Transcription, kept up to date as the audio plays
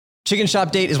Chicken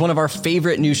Shop Date is one of our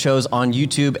favorite new shows on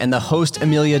YouTube, and the host,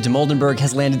 Amelia Dimoldenberg,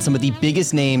 has landed some of the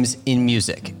biggest names in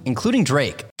music, including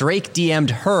Drake. Drake DM'd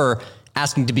her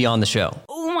asking to be on the show.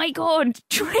 Oh my God,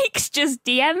 Drake's just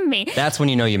DM'd me. That's when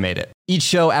you know you made it. Each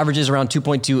show averages around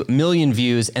 2.2 million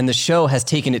views, and the show has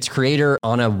taken its creator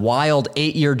on a wild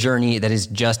 8-year journey that is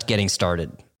just getting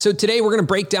started. So today we're going to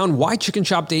break down why Chicken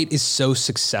Shop Date is so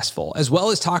successful, as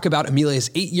well as talk about Amelia's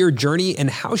 8-year journey and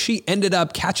how she ended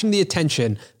up catching the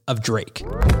attention of Drake.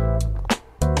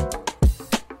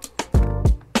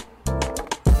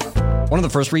 One of the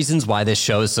first reasons why this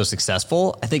show is so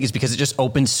successful, I think, is because it just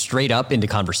opens straight up into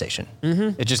conversation.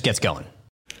 It just gets going.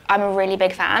 I'm a really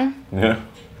big fan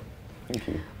Thank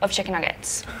you. of chicken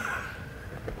nuggets.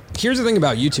 Here's the thing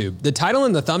about YouTube. The title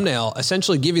and the thumbnail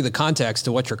essentially give you the context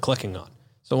to what you're clicking on.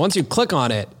 So once you click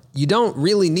on it, you don't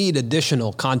really need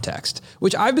additional context,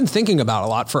 which I've been thinking about a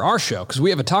lot for our show because we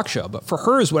have a talk show. But for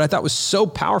hers, what I thought was so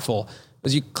powerful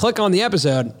was you click on the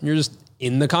episode, you're just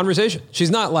in the conversation. She's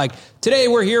not like, today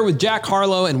we're here with Jack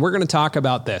Harlow and we're going to talk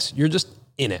about this. You're just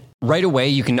in it. Right away,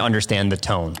 you can understand the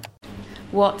tone.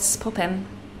 What's poppin'?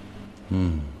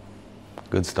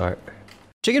 Good start.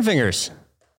 Chicken fingers.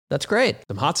 That's great.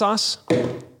 Some hot sauce,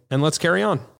 and let's carry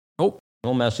on. Oh, a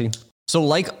little messy. So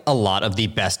like a lot of the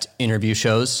best interview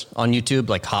shows on YouTube,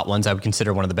 like Hot Ones, I would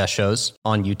consider one of the best shows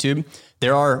on YouTube.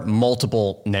 There are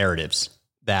multiple narratives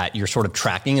that you're sort of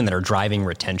tracking and that are driving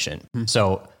retention.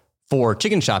 So for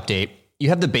Chicken Shop Date, you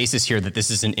have the basis here that this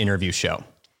is an interview show.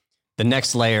 The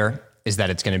next layer is that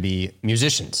it's going to be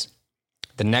musicians.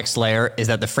 The next layer is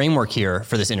that the framework here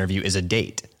for this interview is a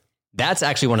date. That's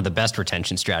actually one of the best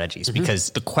retention strategies because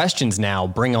the questions now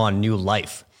bring on new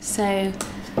life. So,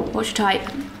 what's your type?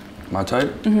 My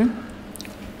type?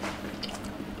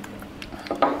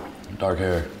 Dark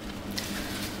hair.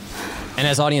 And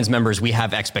as audience members, we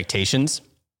have expectations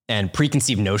and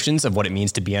preconceived notions of what it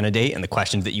means to be on a date and the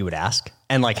questions that you would ask.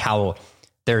 And like how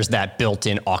there's that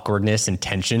built-in awkwardness and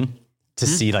tension to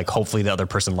see like hopefully the other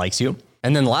person likes you.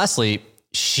 And then lastly,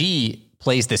 she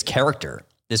plays this character,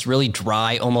 this really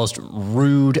dry, almost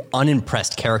rude,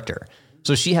 unimpressed character.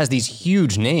 So she has these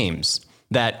huge names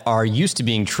that are used to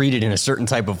being treated in a certain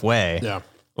type of way. Yeah.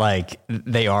 Like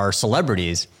they are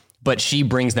celebrities, but she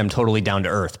brings them totally down to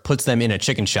earth, puts them in a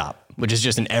chicken shop, which is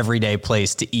just an everyday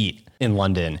place to eat in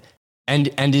London, and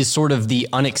is sort of the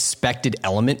unexpected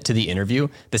element to the interview,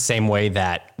 the same way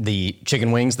that the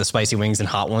chicken wings, the spicy wings and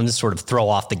hot ones sort of throw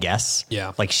off the guests.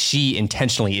 Yeah. Like she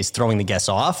intentionally is throwing the guests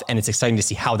off, and it's exciting to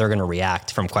see how they're going to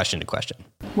react from question to question.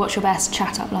 What's your best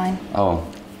chat up line? Oh.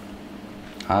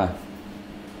 Hi.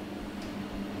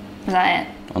 Is that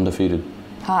it? Undefeated.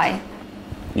 Hi.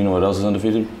 You know what else is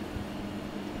undefeated?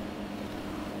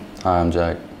 Hi, I'm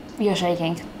Jack. You're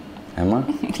shaking. Am I?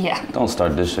 Yeah. Don't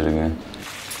start this shit again.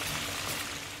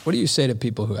 What do you say to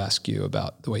people who ask you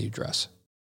about the way you dress?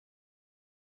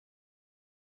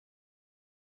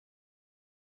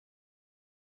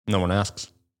 No one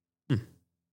asks.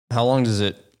 How long does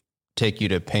it take you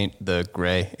to paint the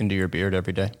gray into your beard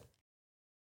every day?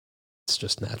 It's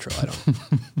just natural.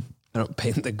 I don't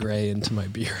paint the gray into my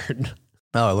beard.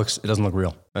 Oh, it doesn't look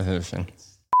real. That's interesting.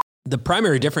 The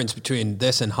primary difference between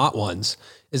this and Hot Ones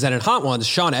is that in Hot Ones,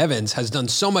 Sean Evans has done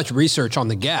so much research on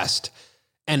the guest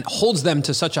and holds them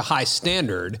to such a high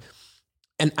standard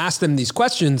and asks them these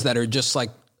questions that are just like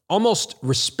almost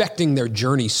respecting their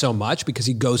journey so much because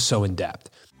he goes so in depth.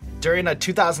 During a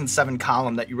 2007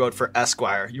 column that you wrote for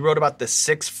Esquire, you wrote about the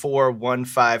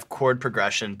 6-4-1-5 chord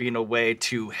progression being a way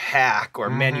to hack or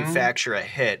manufacture a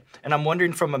hit. And I'm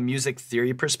wondering from a music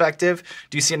theory perspective,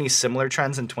 do you see any similar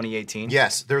trends in 2018?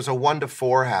 Yes, there's a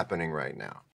 1-4 happening right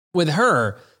now. With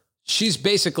her, she's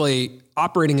basically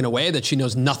operating in a way that she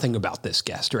knows nothing about this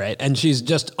guest, right? And she's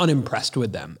just unimpressed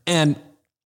with them. And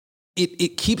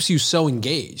it keeps you so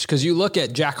engaged because you look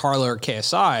at Jack Harlow or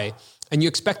KSI and you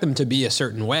expect them to be a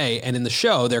certain way, and in the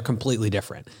show, they're completely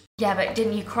different. Yeah, but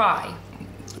didn't you cry?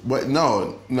 But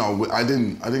no, I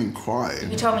didn't cry.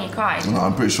 You told me you cried. No,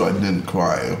 I'm pretty sure I didn't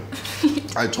cry.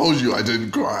 I told you I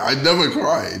didn't cry. I never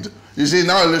cried. You see,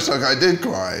 now it looks like I did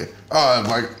cry.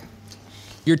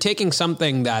 You're taking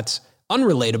something that's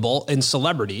unrelatable in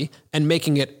celebrity and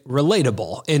making it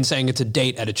relatable in saying it's a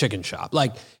date at a chicken shop.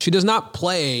 Like, she does not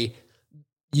play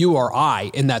you or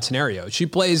I in that scenario. She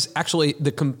plays actually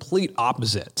the complete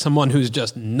opposite. Someone who's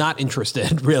just not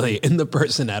interested really in the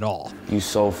person at all. You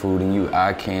soul food and you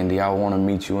eye candy. I want to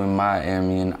meet you in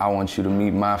Miami and I want you to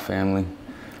meet my family.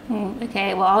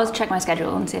 Okay, well, I'll check my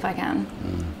schedule and see if I can.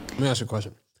 Let me ask you a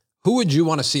question. Who would you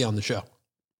want to see on the show?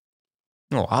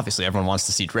 Oh, obviously everyone wants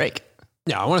to see Drake.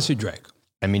 Yeah, I want to see Drake.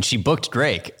 I mean, she booked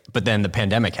Drake, but then the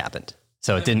pandemic happened.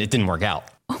 So it didn't work out.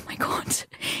 Oh my God,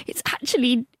 it's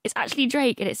actually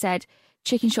Drake. And it said,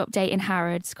 chicken shop date in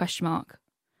Harrods, ?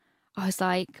 I was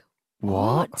like,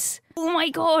 what? Oh my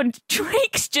God,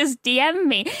 Drake's just DM'd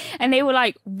me. And they were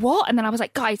like, what? And then I was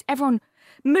like, guys, everyone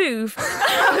move.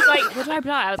 I was like, what do I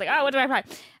reply? I was like, oh, what do I reply?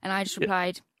 And I just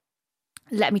replied,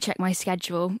 let me check my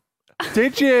schedule.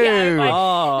 Did you?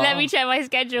 Let me check my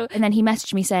schedule. And then he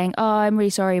messaged me saying, oh, I'm really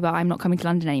sorry, but I'm not coming to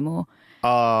London anymore.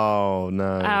 Oh,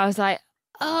 no. And I was like,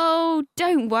 oh,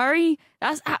 don't worry.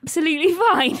 That's absolutely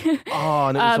fine. Oh,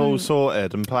 and it was all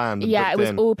sorted and planned. And yeah, it was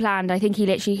in. all planned. I think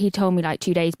he told me like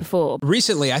 2 days before.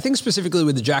 Recently, I think specifically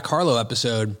with the Jack Harlow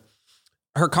episode,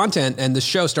 her content and the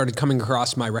show started coming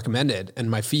across my recommended and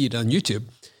my feed on YouTube.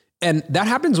 And that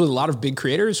happens with a lot of big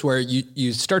creators where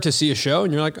you start to see a show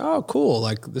and you're like, oh, cool.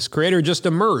 Like this creator just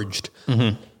emerged.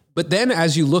 Mm-hmm. But then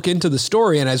as you look into the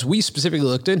story, and as we specifically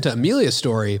looked into Amelia's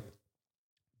story,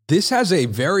 this has a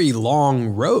very long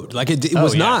road. Like it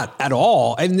was not at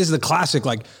all. And this is the classic,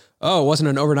 like, oh, it wasn't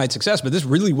an overnight success, but this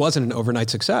really wasn't an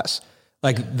overnight success.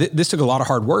 Like this took a lot of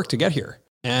hard work to get here.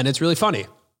 And it's really funny.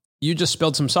 You just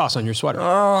spilled some sauce on your sweater.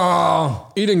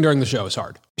 Oh. Eating during the show is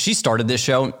hard. She started this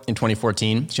show in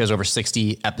 2014. She has over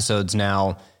 60 episodes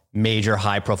now, major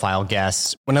high profile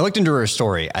guests. When I looked into her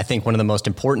story, I think one of the most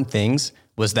important things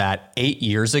was that 8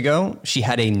 years ago, she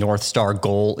had a North Star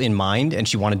goal in mind and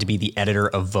she wanted to be the editor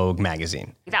of Vogue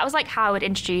magazine. That was like how I would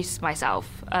introduce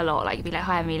myself a lot. Like be like,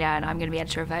 hi, Amelia, and I'm going to be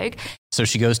editor of Vogue. So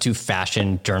she goes to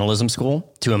fashion journalism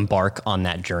school to embark on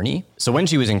that journey. So when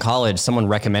she was in college, someone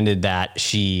recommended that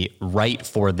she write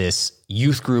for this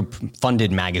youth group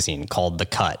funded magazine called The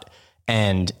Cut.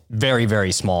 And very,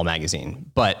 very small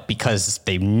magazine. But because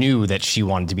they knew that she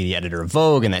wanted to be the editor of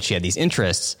Vogue and that she had these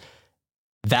interests,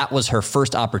 that was her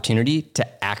first opportunity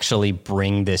to actually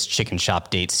bring this Chicken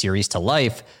Shop Date series to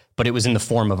life, but it was in the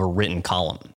form of a written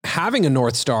column. Having a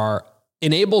North Star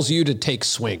enables you to take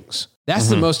swings. That's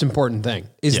the most important thing,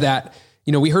 is that,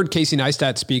 you know, we heard Casey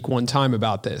Neistat speak one time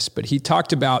about this, but he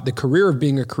talked about the career of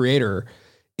being a creator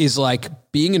is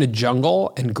like being in a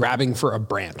jungle and grabbing for a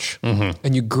branch.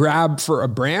 And you grab for a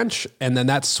branch and then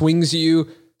that swings you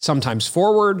sometimes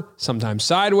forward, sometimes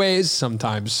sideways,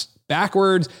 sometimes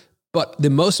backwards. But the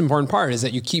most important part is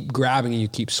that you keep grabbing and you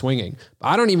keep swinging.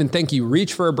 I don't even think you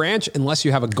reach for a branch unless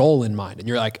you have a goal in mind. And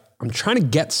you're like, I'm trying to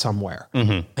get somewhere.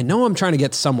 I know I'm trying to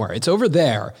get somewhere. It's over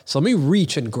there. So let me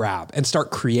reach and grab and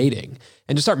start creating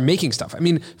and just start making stuff. I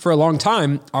mean, for a long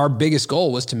time, our biggest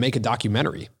goal was to make a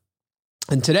documentary.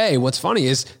 And today, what's funny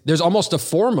is there's almost a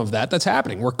form of that that's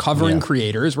happening. We're covering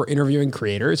creators, we're interviewing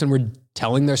creators, and we're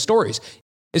telling their stories.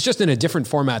 It's just in a different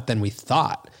format than we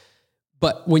thought.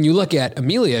 But when you look at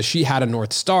Amelia, she had a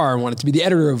North Star and wanted to be the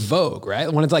editor of Vogue,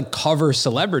 right? Wanted to like cover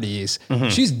celebrities.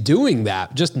 She's doing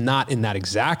that, just not in that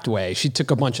exact way. She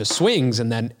took a bunch of swings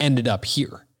and then ended up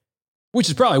here, which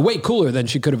is probably way cooler than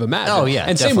she could have imagined. Oh yeah,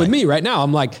 and definitely. Same with me right now.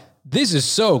 I'm like, this is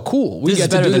so cool. This is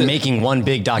better than making one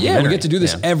big documentary. Yeah, we get to do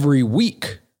this every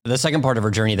week. The second part of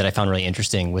her journey that I found really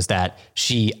interesting was that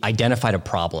she identified a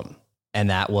problem,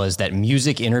 and that was that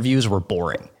music interviews were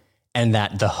boring, and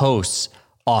that the hosts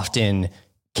often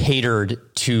catered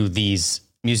to these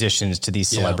musicians, to these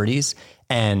celebrities,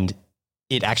 and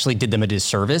it actually did them a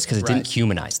disservice because it didn't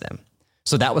humanize them.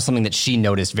 So that was something that she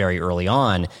noticed very early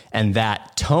on, and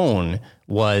that tone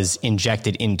was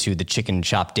injected into the Chicken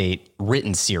Shop Date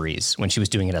written series when she was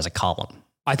doing it as a column.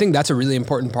 I think that's a really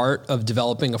important part of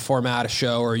developing a format, a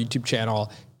show, or a YouTube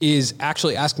channel, is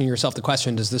actually asking yourself the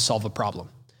question, does this solve a problem?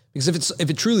 Because if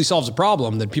it truly solves a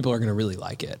problem, then people are going to really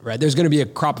like it, right? There's going to be a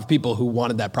crop of people who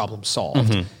wanted that problem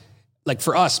solved. Like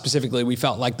for us specifically, we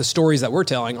felt like the stories that we're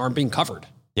telling aren't being covered.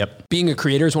 Yep. Being a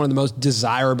creator is one of the most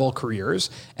desirable careers,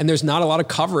 and there's not a lot of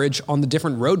coverage on the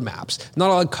different roadmaps, not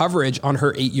a lot of coverage on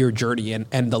her 8-year journey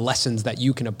and the lessons that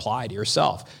you can apply to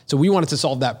yourself. So we wanted to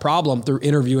solve that problem through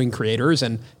interviewing creators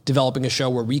and developing a show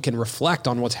where we can reflect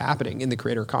on what's happening in the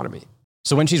creator economy.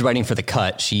 So when she's writing for The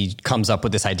Cut, she comes up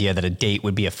with this idea that a date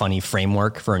would be a funny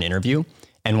framework for an interview.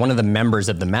 And one of the members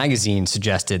of the magazine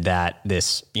suggested that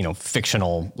this,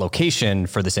 fictional location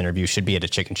for this interview should be at a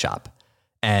chicken shop.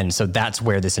 And so that's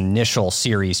where this initial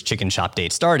series, Chicken Shop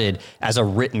Date, started as a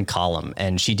written column.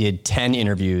 And she did 10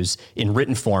 interviews in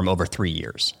written form over 3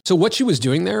 years. So what she was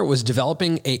doing there was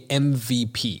developing a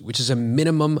MVP, which is a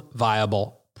minimum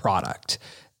viable product.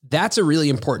 That's a really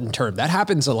important term. That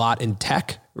happens a lot in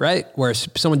tech, right? Where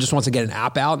someone just wants to get an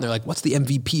app out and they're like, what's the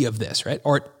MVP of this, right?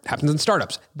 Or it happens in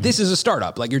startups. This is a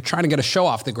startup. Like you're trying to get a show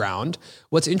off the ground.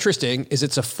 What's interesting is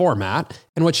it's a format.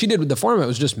 And what she did with the format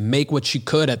was just make what she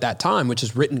could at that time, which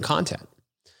is written content.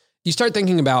 You start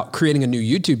thinking about creating a new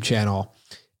YouTube channel.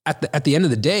 At the end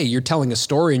of the day, you're telling a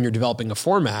story and you're developing a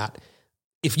format.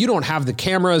 if you don't have the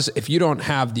cameras, if you don't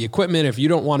have the equipment, if you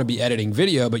don't want to be editing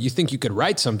video, but you think you could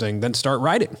write something, then start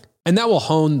writing. And that will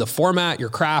hone the format, your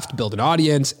craft, build an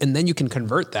audience, and then you can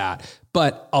convert that.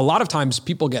 But a lot of times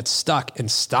people get stuck and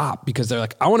stop because they're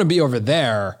like, I want to be over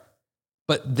there,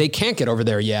 but they can't get over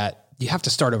there yet. You have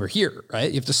to start over here, right?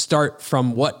 You have to start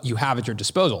from what you have at your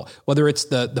disposal, whether it's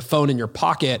the phone in your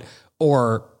pocket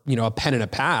or, a pen and a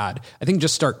pad. I think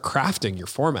just start crafting your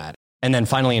format. And then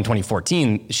finally in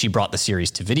 2014, she brought the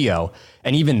series to video.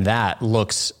 And even that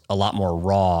looks a lot more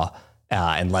raw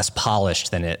and less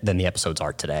polished than the episodes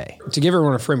are today. To give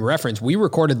everyone a frame of reference, we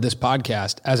recorded this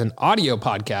podcast as an audio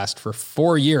podcast for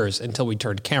 4 years until we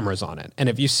turned cameras on it. And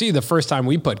if you see the first time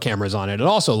we put cameras on it, it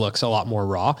also looks a lot more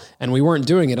raw. And we weren't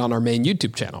doing it on our main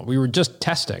YouTube channel. We were just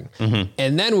testing.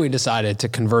 And then we decided to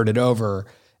convert it over.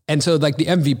 And so like the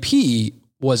MVP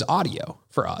was audio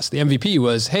for us. The MVP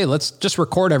was, hey, let's just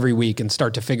record every week and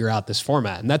start to figure out this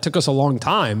format. And that took us a long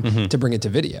time to bring it to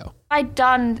video. I'd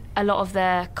done a lot of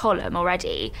the column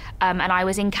already, and I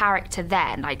was in character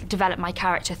then. I developed my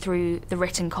character through the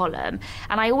written column.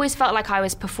 And I always felt like I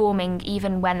was performing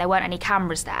even when there weren't any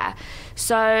cameras there.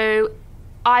 So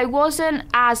I wasn't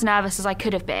as nervous as I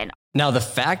could have been. Now, the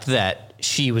fact that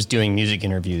she was doing music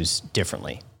interviews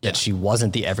differently, that she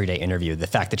wasn't the everyday interview, the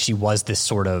fact that she was this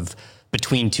sort of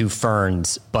between two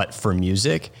ferns, but for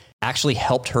music, actually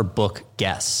helped her book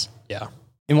guests. Yeah.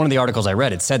 In one of the articles I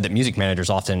read, it said that music managers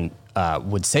often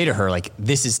would say to her, like,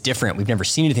 this is different. We've never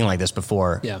seen anything like this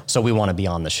before. So we want to be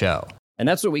on the show. And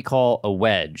that's what we call a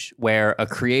wedge, where a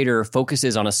creator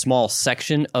focuses on a small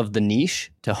section of the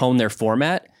niche to hone their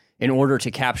format in order to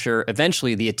capture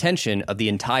eventually the attention of the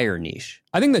entire niche.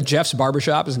 I think that Jeff's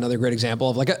Barbershop is another great example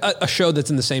of like a show that's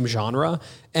in the same genre,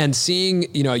 and seeing, a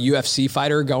UFC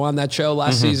fighter go on that show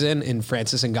last season in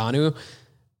Francis Ngannou,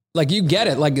 like you get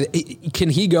it. Like, can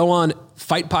he go on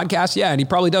fight podcasts? Yeah. And he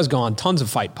probably does go on tons of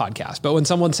fight podcasts. But when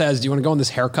someone says, do you want to go on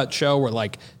this haircut show where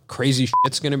like crazy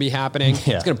shit's going to be happening?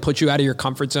 It's going to put you out of your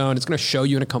comfort zone. It's going to show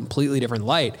you in a completely different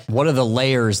light. What are the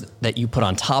layers that you put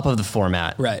on top of the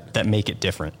format that make it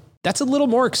different? That's a little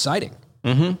more exciting.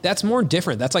 That's more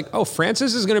different. That's like, oh,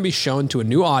 Francis is going to be shown to a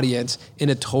new audience in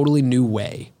a totally new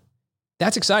way.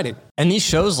 That's exciting. And these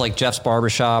shows like Jeff's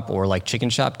Barbershop or like Chicken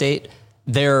Shop Date,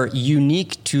 they're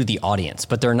unique to the audience,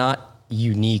 but they're not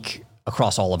unique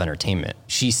across all of entertainment.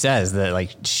 She says that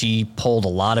like she pulled a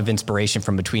lot of inspiration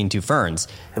from Between Two Ferns.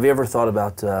 Have you ever thought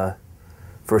about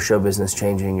for show business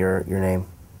changing your name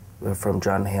from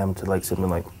John Hamm to like something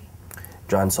like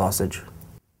John Sausage?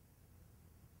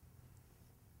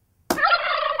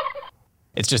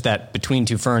 It's just that Between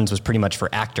Two Ferns was pretty much for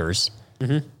actors,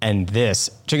 and this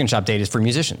Chicken Shop Date is for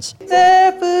musicians.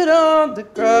 On the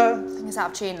grass. It's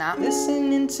out of tune, that.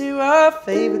 Listening to our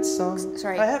favorite song.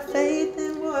 Sorry. I have faith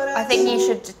in what I think you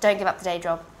should don't give up the day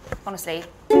job, honestly.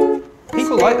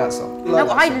 People like that song. No,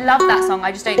 I love that song.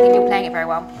 I just don't think you're playing it very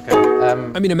well.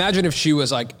 Okay. I mean, imagine if she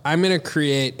was like, I'm going to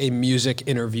create a music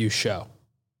interview show.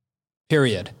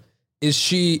 Period. Is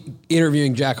she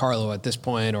interviewing Jack Harlow at this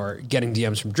point or getting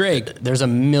DMs from Drake? There's a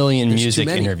million music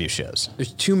interview shows.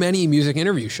 There's too many music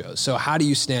interview shows. So how do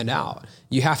you stand out?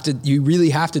 You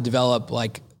really have to develop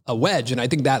like a wedge. And I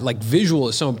think that like visual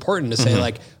is so important to say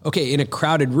like, okay, in a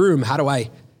crowded room, how do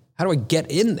I get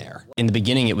in there? In the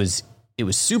beginning, it was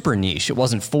super niche. It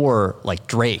wasn't for like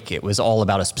Drake. It was all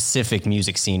about a specific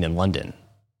music scene in London.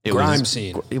 Grime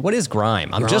scene. What is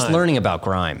grime? I'm just learning about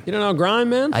grime. You don't know grime,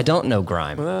 man? I don't know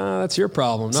grime. That's your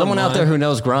problem. Someone out there who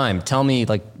knows grime, tell me,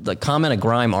 like comment a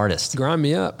grime artist. Grime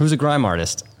me up. Who's a grime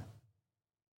artist?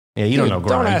 Yeah, you don't know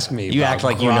grime. Don't ask me. You act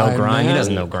like you know grime. He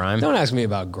doesn't know grime. Don't ask me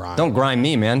about grime. Don't grime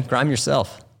me, man. Grime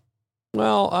yourself.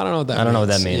 Well, I don't know what that means. I don't know what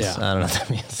that means. Yeah. I don't know what that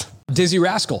means. Dizzy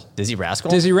Rascal. Dizzy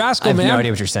Rascal? Dizzy Rascal, man. I have man. no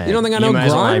idea what you're saying. You don't think I know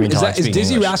grime? Is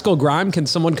Dizzy Rascal grime? Can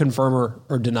someone confirm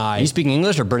or deny? Are you speaking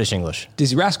English or British English?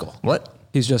 Dizzy Rascal. What?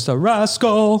 He's just a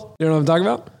rascal. You know what I'm talking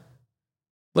about?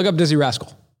 Look up Dizzy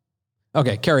Rascal.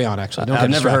 Okay, carry on, actually. I've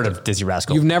never heard of Dizzy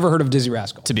Rascal. You've never heard of Dizzy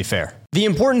Rascal. To be fair. The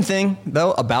important thing,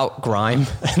 though, about grime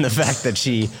and the fact that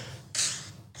she...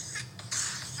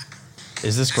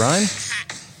 Is this grime?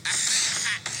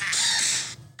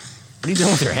 What are you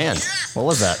doing with your hand? What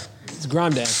was that? It's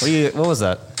grime dance. What was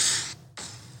that?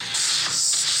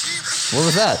 What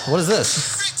was that? What is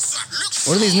this?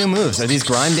 What are these new moves? Are these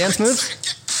grime dance moves?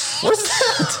 What is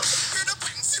that?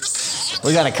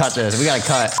 We gotta cut this. We gotta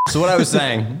cut. So what I was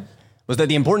saying was that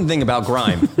the important thing about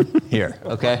grime here,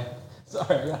 okay?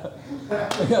 Sorry,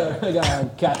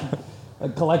 I gotta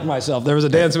collect myself. There was a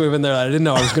dance move in there that I didn't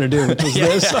know I was gonna do, which was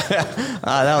this.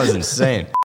 That was insane.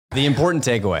 The important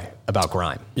takeaway about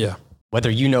grime. Yeah. Whether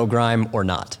you know grime or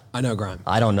not. I know grime.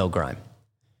 I don't know grime.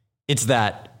 It's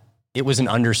that it was an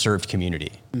underserved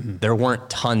community. There weren't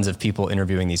tons of people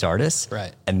interviewing these artists.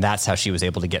 Right. And that's how she was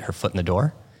able to get her foot in the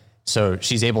door. So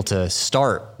she's able to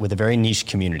start with a very niche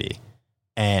community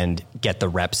and get the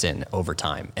reps in over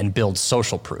time and build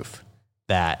social proof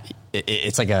that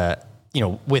it's like a, you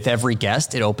know, with every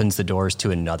guest, it opens the doors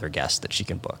to another guest that she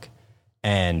can book.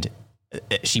 And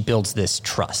she builds this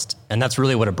trust. And that's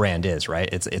really what a brand is, right?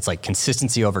 It's like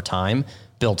consistency over time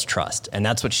builds trust. And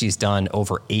that's what she's done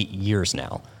over 8 years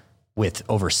now with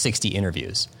over 60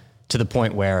 interviews, to the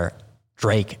point where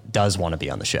Drake does want to be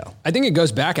on the show. I think it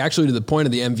goes back actually to the point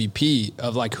of the MVP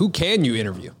of like, who can you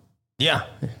interview? Yeah.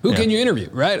 Who can you interview,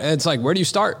 right? And it's like, where do you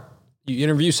start? You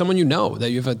interview someone you know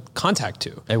that you have a contact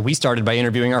to. And we started by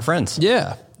interviewing our friends.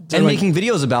 Yeah. And like, making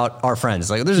videos about our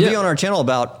friends. Like there's a video on our channel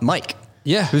about Mike.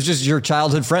 Yeah. Who's just your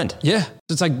childhood friend. Yeah.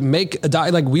 It's like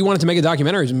like we wanted to make a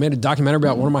documentary. We made a documentary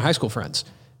about one of my high school friends.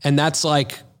 And that's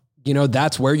like, you know,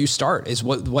 that's where you start, is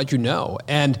what you know.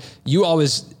 And you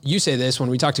say this when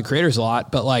we talk to creators a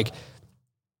lot, but like,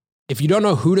 if you don't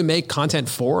know who to make content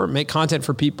for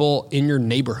people in your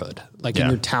neighborhood, like in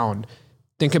your town.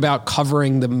 Think about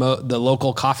covering the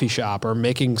local coffee shop, or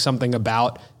making something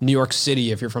about New York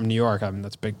City if you're from New York. I mean,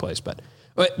 that's a big place, but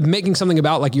making something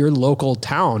about like your local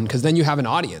town, because then you have an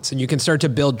audience and you can start to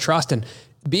build trust. And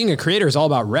being a creator is all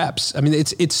about reps. I mean,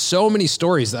 it's so many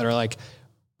stories that are like,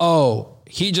 oh,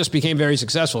 he just became very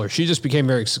successful, or she just became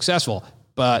very successful,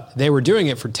 but they were doing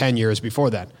it for 10 years before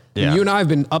that. Yeah. And you and I have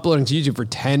been uploading to YouTube for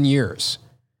 10 years.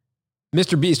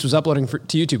 Mr. Beast was uploading to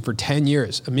YouTube for 10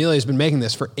 years. Amelia has been making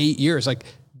this for 8 years. Like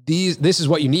this is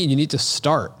what you need. You need to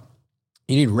start.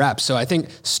 You need reps. So I think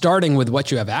starting with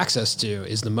what you have access to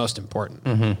is the most important.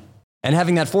 Mm-hmm. And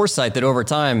having that foresight that over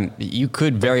time, you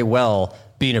could very well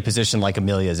be in a position like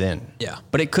Amelia's in. Yeah.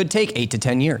 But it could take 8 to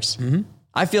 10 years. Mm-hmm.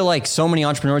 I feel like so many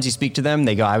entrepreneurs, you speak to them,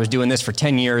 they go, I was doing this for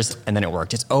 10 years and then it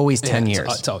worked. It's always 10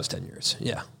 years. It's always 10 years.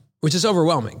 Yeah. Which is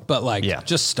overwhelming, but like,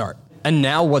 just start. And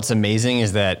now what's amazing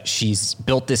is that she's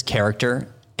built this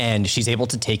character and she's able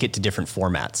to take it to different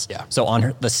formats. Yeah. So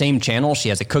on the same channel, she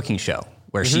has a cooking show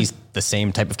where she's the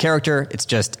same type of character. It's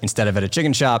just instead of at a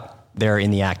chicken shop, they're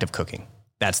in the act of cooking.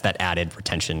 That's that added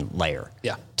retention layer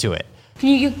to it. Can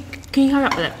you come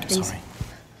up with it, please? Sorry.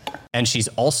 And she's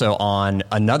also on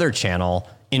another channel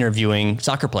interviewing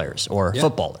soccer players or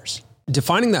footballers.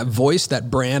 Defining that voice, that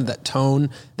brand, that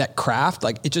tone, that craft,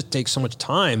 like it just takes so much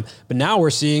time. But now we're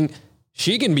seeing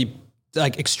she can be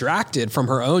like extracted from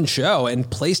her own show and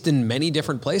placed in many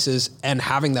different places and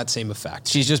having that same effect.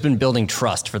 She's just been building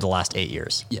trust for the last 8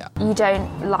 years. Yeah. You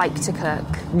don't like to cook?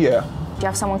 Yeah. Do you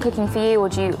have someone cooking for you, or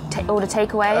do you order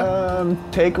takeaway?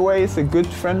 Takeaway is a good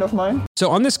friend of mine. So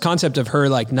on this concept of her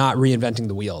like not reinventing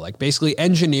the wheel, like basically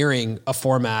engineering a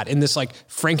format in this like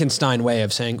Frankenstein way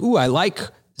of saying, ooh, I like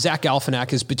Zach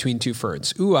Galifianakis Between Two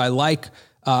Ferns. Ooh, I like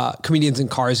comedians in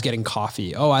cars getting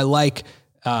coffee. Oh, I like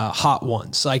Hot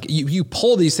Ones. Like you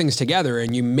pull these things together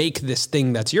and you make this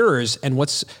thing that's yours. And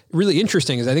what's really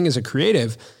interesting is I think as a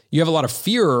creative, you have a lot of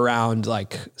fear around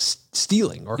like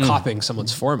stealing or copying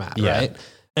someone's format, right?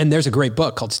 And there's a great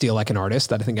book called Steal Like an Artist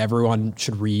that I think everyone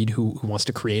should read who wants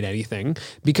to create anything,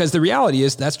 because the reality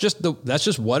is that's just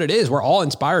what it is. We're all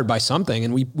inspired by something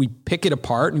and we pick it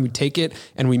apart and we take it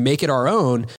and we make it our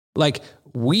own. Like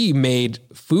we made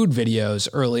food videos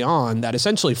early on that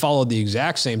essentially followed the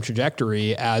exact same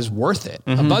trajectory as Worth It,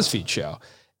 a BuzzFeed show.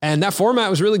 And that format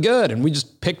was really good. And we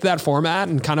just picked that format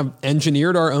and kind of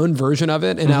engineered our own version of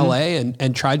it in LA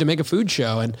and tried to make a food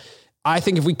show. And I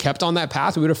think if we kept on that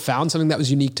path, we would have found something that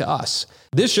was unique to us.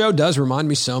 This show does remind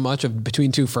me so much of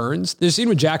Between Two Ferns. There's a scene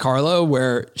with Jack Harlow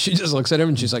where she just looks at him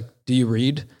and she's like, do you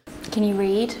read? Can you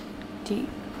read? Do you?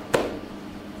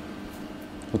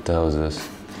 What the hell is this?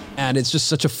 And it's just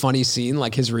such a funny scene,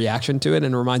 like his reaction to it.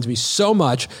 And it reminds me so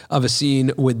much of a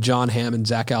scene with John Hamm and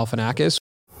Zach Galifianakis.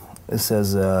 It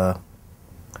says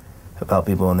about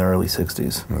people in their early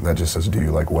 60s. That just says, do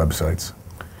you like websites?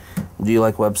 Do you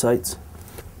like websites?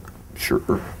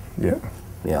 Sure. Yeah.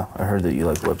 Yeah, I heard that you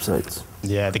like websites.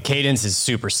 Yeah, the cadence is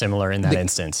super similar in that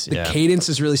instance. The cadence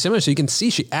is really similar. So you can see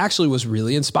she actually was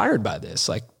really inspired by this.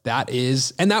 Like that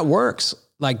works.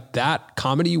 Like that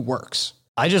comedy works.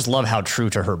 I just love how true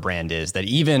to her brand is, that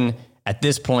even at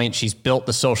this point, she's built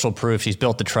the social proof. She's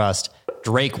built the trust.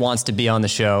 Drake wants to be on the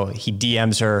show. He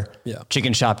DMs her,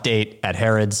 chicken shop date at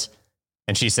Harrods.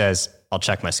 And she says, I'll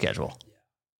check my schedule.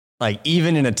 Like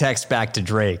even in a text back to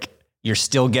Drake, you're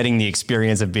still getting the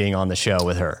experience of being on the show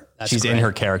with her. She's in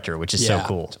her character, which is so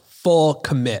cool. Full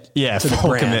commit. Yeah, to full the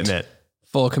brand. commitment.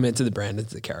 Full commit to the brand and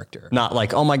to the character. Not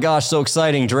like, oh my gosh, so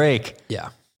exciting, Drake. Yeah.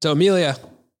 So Amelia,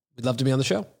 we'd love to be on the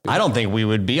show. I don't think we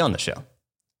would be on the show.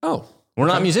 Oh. We're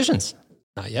not musicians.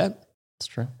 Not yet. That's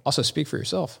true. Also, speak for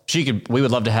yourself. We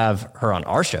would love to have her on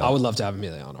our show. I would love to have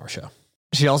Amelia on our show.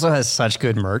 She also has such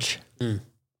good merch.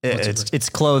 It's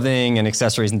clothing and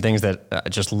accessories and things that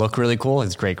just look really cool.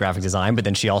 It's great graphic design, but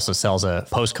then she also sells a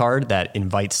postcard that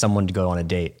invites someone to go on a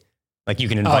date. Like you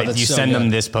can invite, you send them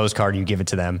this postcard, you give it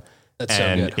to them. That's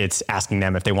so good. It's asking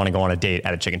them if they want to go on a date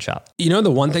at a chicken shop. You know, the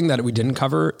one thing that we didn't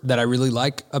cover that I really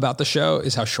like about the show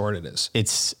is how short it is.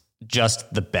 It's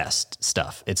just the best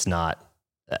stuff. It's not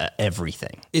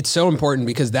everything. It's so important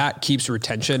because that keeps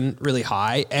retention really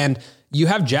high. And you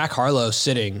have Jack Harlow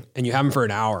sitting and you have him for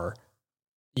an hour.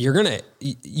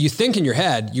 You think in your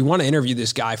head, you want to interview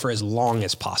this guy for as long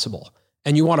as possible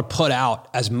and you want to put out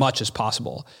as much as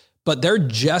possible, but they're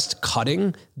just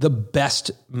cutting the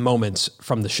best moments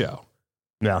from the show.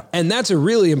 Yeah. And that's a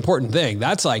really important thing.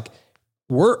 That's like,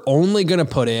 we're only going to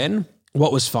put in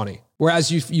what was funny. Whereas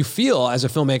you feel as a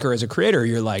filmmaker, as a creator,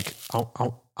 you're like,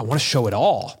 I want to show it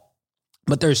all,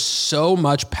 but there's so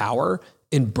much power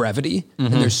in brevity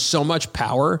and there's so much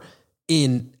power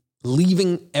in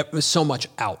leaving so much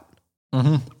out.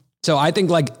 So I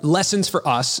think like lessons for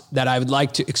us that I would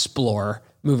like to explore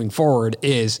moving forward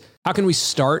is how can we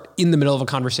start in the middle of a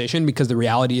conversation, because the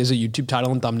reality is a YouTube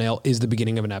title and thumbnail is the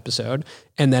beginning of an episode.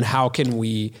 And then how can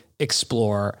we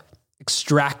explore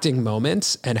extracting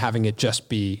moments and having it just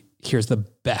be, here's the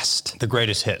best, the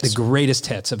greatest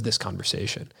hits of this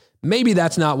conversation. Maybe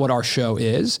that's not what our show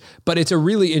is, but it's a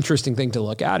really interesting thing to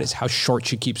look at is how short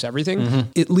she keeps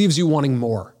everything. It leaves you wanting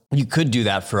more. You could do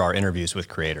that for our interviews with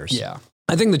creators. Yeah.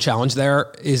 I think the challenge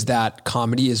there is that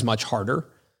comedy is much harder.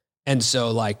 And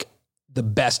so like the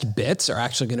best bits are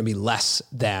actually going to be less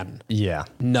than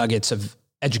nuggets of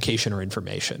education or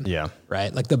information. Yeah.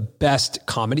 Right. Like the best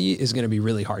comedy is going to be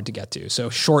really hard to get to. So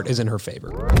short is in her favor.